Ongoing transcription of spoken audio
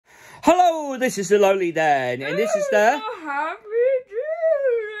this is the Lonely Dan, and this is the Happy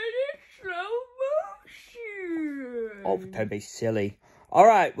Dylan in slow motion. Oh, don't be silly.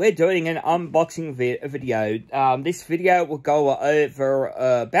 Alright, we're doing an unboxing video. This video will go over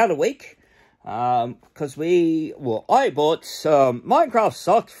about a week. Because I bought some Minecraft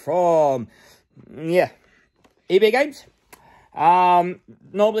socks from, eBay Games.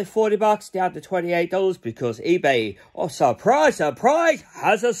 Normally $40, down to $28 because eBay, oh surprise, surprise,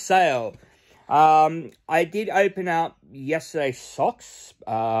 has a sale. I did open up yesterday's socks,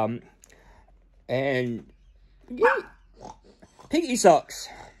 and yeah, piggy socks.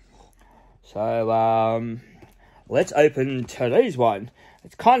 So, let's open today's one.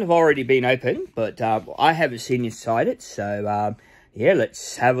 It's kind of already been opened, but I haven't seen inside it. So, yeah,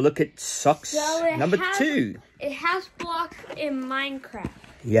 let's have a look at socks number 2. It has blocks in Minecraft.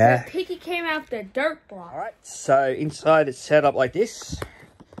 Yeah. The piggy came out the dirt block. Alright, so inside it's set up like this.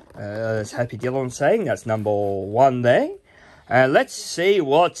 As Happy Dylan saying, that's number 1 there. And let's see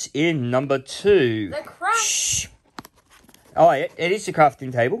what's in number 2. The craft. Shh. Oh, yeah, it is the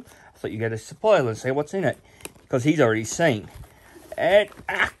crafting table. I thought you were going to spoil and see what's in it. Because he's already seen. And,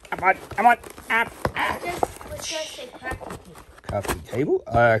 come on. Let's just say crafting table. Crafting table.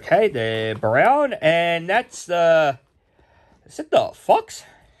 Okay, they're brown. And that's the... Is it the fox?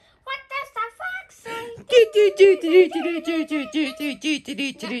 What does the fox say?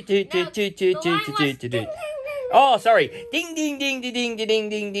 Oh, sorry. Ding, ding, ding, ding, ding, ding,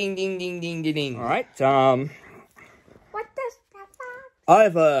 ding, ding, ding, ding, ding, ding, ding. All right. What does the fox? I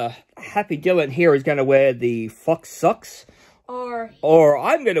have a Happy Dylan here is going to wear the fox socks. Or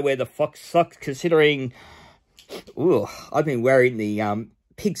I'm going to wear the fox socks, considering, ooh, I've been wearing the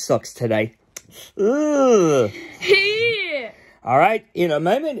pig socks today. Ugh. All right, in a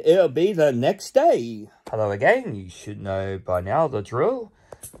moment, it'll be the next day. Hello again. You should know by now the drill.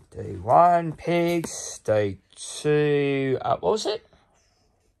 Day 1, pigs. Day 2, what was it?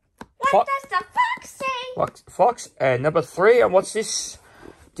 what does the fox say? Fox. And number 3, and what's this,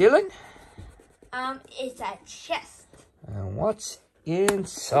 Dylan? It's a chest. And what's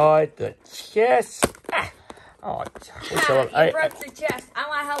inside the chest? Oh, You broke the chest. I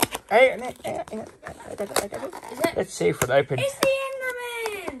want to help. Is it? Let's see if it opens. It's the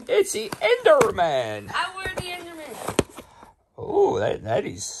Enderman. It's the Enderman. I wear the Enderman. Oh, that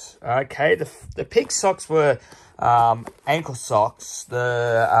is okay. The pig socks were ankle socks.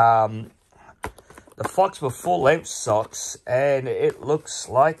 The fox were full length socks, and it looks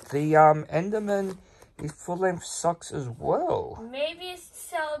like the Enderman is full length socks as well. Maybe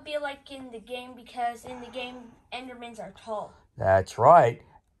so it'll be like in the game, because in the game Endermans are tall. That's right.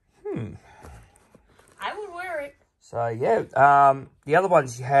 I would wear it. So yeah, the other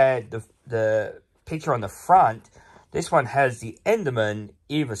ones you had the picture on the front. This one has the Enderman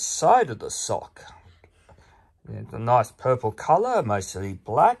either side of the sock. It's a nice purple colour, mostly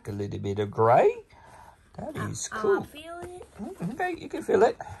black, a little bit of grey. That is cool. I feel it. Okay, you can feel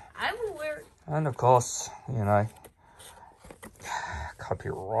it. I would wear it. And of course, you know,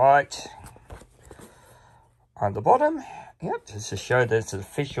 copyright on the bottom. Yep, just to show that it's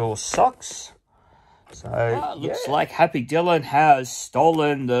official socks. So, looks like Happy Dylan has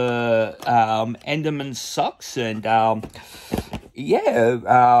stolen the Enderman socks. And,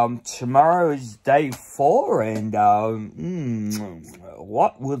 tomorrow is day 4. And,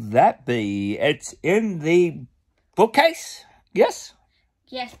 what would that be? It's in the bookcase? Yes?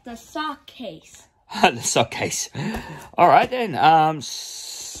 Yes, the sock case. The sock case. All right, then.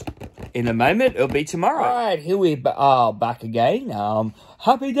 In a moment, it'll be tomorrow. All right, here we are back again.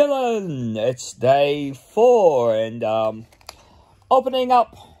 Happy Dylan. It's day 4, and opening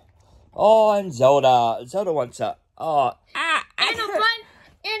up. Oh, and Zelda. Zelda wants a And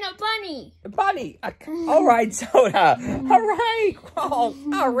a bunny. A bunny. All right, Zelda. All right. Oh,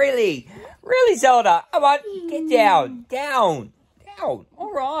 really, really, Zelda. Come on, get down. All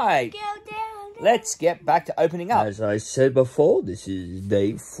right. Go down. Let's get back to opening up. As I said before, this is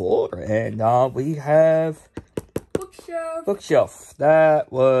day 4, and we have bookshelf.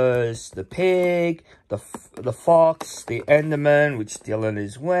 That was the pig, the fox, the Enderman, which Dylan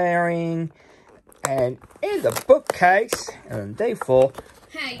is wearing, and in the bookcase. And day 4.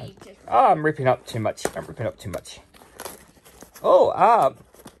 I'm ripping up too much. Oh,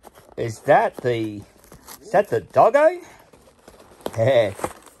 is that the doggo? Yeah.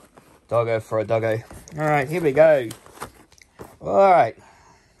 Doggo for a doggo. All right, here we go. All right.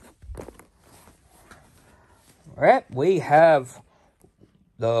 We have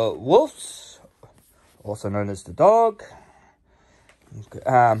the wolves, also known as the dog.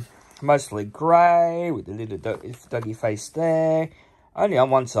 Mostly grey with the little doggy face there. Only on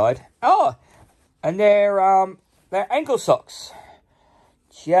one side. Oh, And they're ankle socks.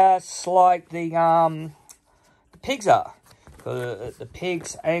 Just like the pigs are. The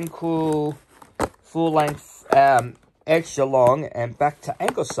pig's ankle, full length, extra long, and back to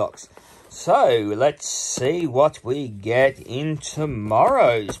ankle socks. So, let's see what we get in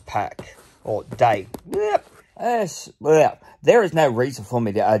tomorrow's pack. Or day. Yep. There is no reason for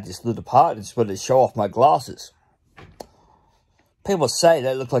me to add this little part. It's for to show off my glasses. People say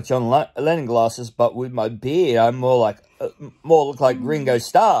they look like John Lennon glasses, but with my beard, I'm more look like Ringo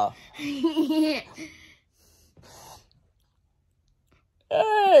Starr. Hey!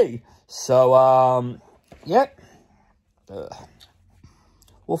 So, yep.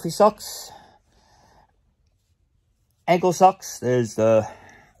 Wolfie socks. Ankle socks. There's the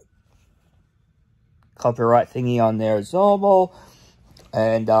copyright thingy on there as normal.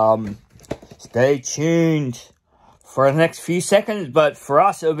 And, stay tuned for the next few seconds. But for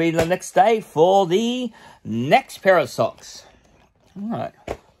us, it'll be the next day for the next pair of socks. Alright.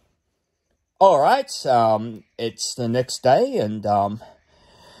 Alright, it's the next day, and,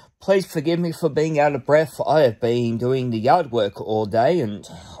 please forgive me for being out of breath. I have been doing the yard work all day, and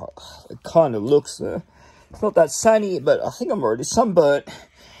it kind of looks, it's not that sunny, but I think I'm already sunburnt.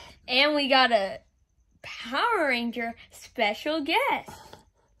 And we got a Power Ranger special guest.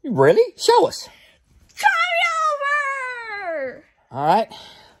 Really? Show us. Come over! Alright.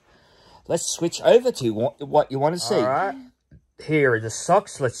 Let's switch over to what you want to see. Alright. Here are the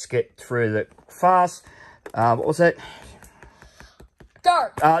socks. Let's get through it fast. What was it?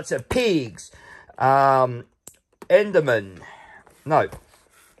 Dark. It's a pigs. Enderman. No.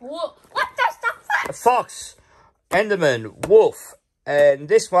 What does that A fox. Enderman. Wolf. And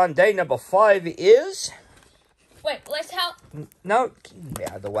this one, day number 5 is... Wait, let's help. No, get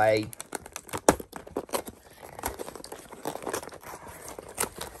out of the way.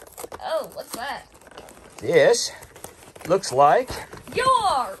 Oh, what's that? This looks like...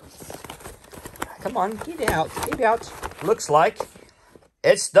 Yours. Come on, get out. Get out. Looks like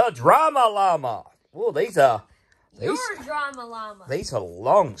it's the Drama Llama. Oh, these are... Your Drama Llama. These are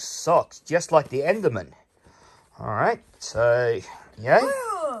long socks, just like the Enderman. Alright, so... Yeah.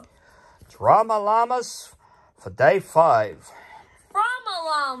 Ooh. Drama Llamas for day 5. Drama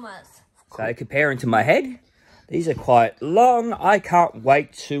Llamas. So comparing to my head, these are quite long. I can't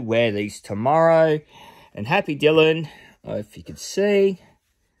wait to wear these tomorrow. And Happy Dylan, if you can see.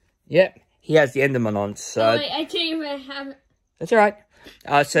 Yep, he has the Enderman on. So oh, wait, I can't even have it. That's alright.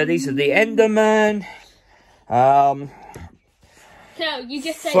 So these are the Enderman. So you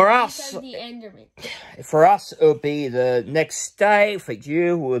just said for us, the Enderman. For us, it'll be the next day. For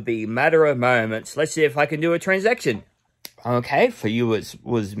you, it will be a matter of moments. Let's see if I can do a transaction. Okay, for you, it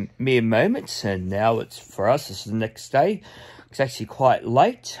was mere moments, and now it's for us. It's the next day. It's actually quite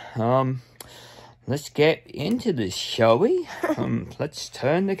late. Let's get into this, shall we? Let's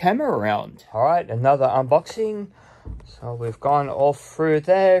turn the camera around. All right, another unboxing. So we've gone all through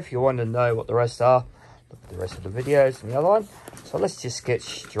there. If you want to know what the rest are, look at the rest of the videos and the other one. So let's just get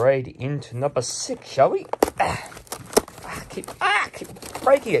straight into number 6, shall we? Keep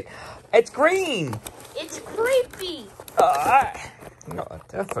breaking it. It's green. It's creepy. No,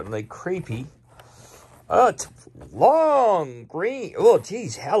 definitely creepy. Oh, it's long green. Oh,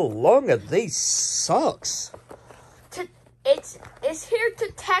 geez, how long are these socks? It's here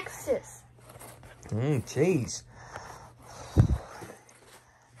to Texas. Geez.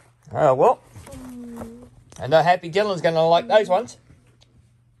 Oh, well. I know Happy Dylan's going to like those ones.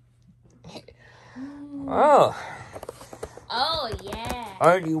 Oh. Oh, yeah.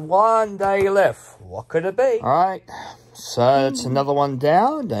 Only one day left. What could it be? All right. So it's another one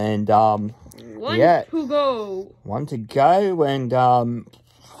down, and one to go. One to go, and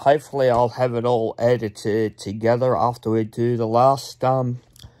hopefully I'll have it all edited together after we do the last unboxing,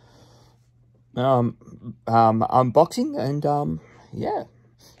 and yeah.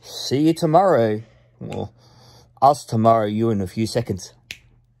 See you tomorrow. Well, us tomorrow, you in a few seconds.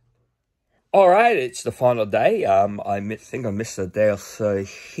 Alright, it's the final day. I think I missed a day or so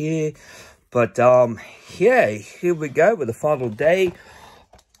here. But, yeah, here we go with the final day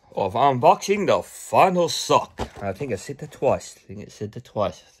of unboxing the final sock. I think I said that twice. I think I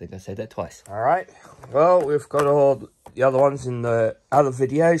said that twice. Alright, well, we've got all the other ones in the other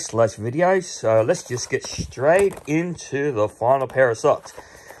videos. So let's just get straight into the final pair of socks.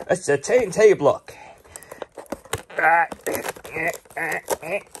 It's a TNT block.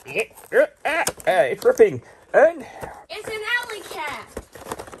 It's ripping. And it's an alley cat.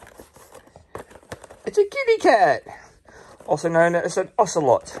 It's a kitty cat, also known as an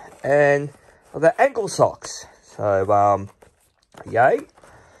ocelot, and the ankle socks. So, yay.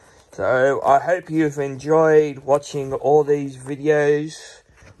 So I hope you've enjoyed watching all these videos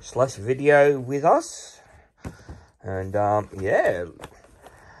 / video with us. And yeah,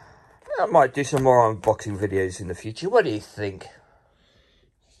 I might do some more unboxing videos in the future. What do you think?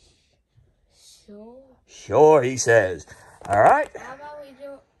 Sure. Sure, he says. All right. How about we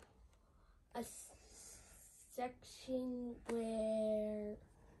do a section where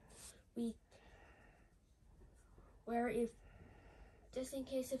if just in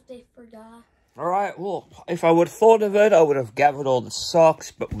case if they forgot. All right, well, if I would have thought of it, I would have gathered all the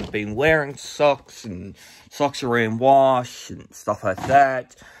socks, but we've been wearing socks, and socks are in wash and stuff like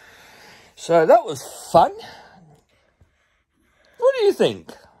that. So that was fun. What do you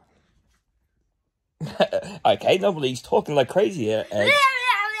think? Okay, nobody's talking like crazy here.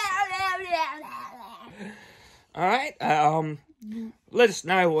 All right, let us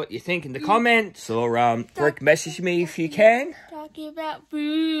know what you think in the comments, or direct message me if you can. Talking about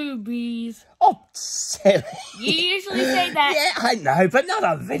boobies. Oh, silly. You usually say that. Yeah, I know, but not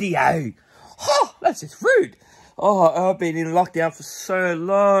on video. Oh, that's just rude. Oh, I've been in lockdown for so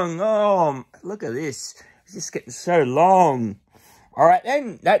long. Oh, look at this. It's just getting so long. All right,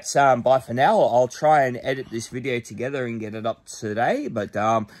 then. That's bye for now. I'll try and edit this video together and get it up today, but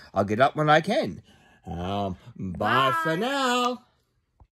I'll get up when I can. Bye for now.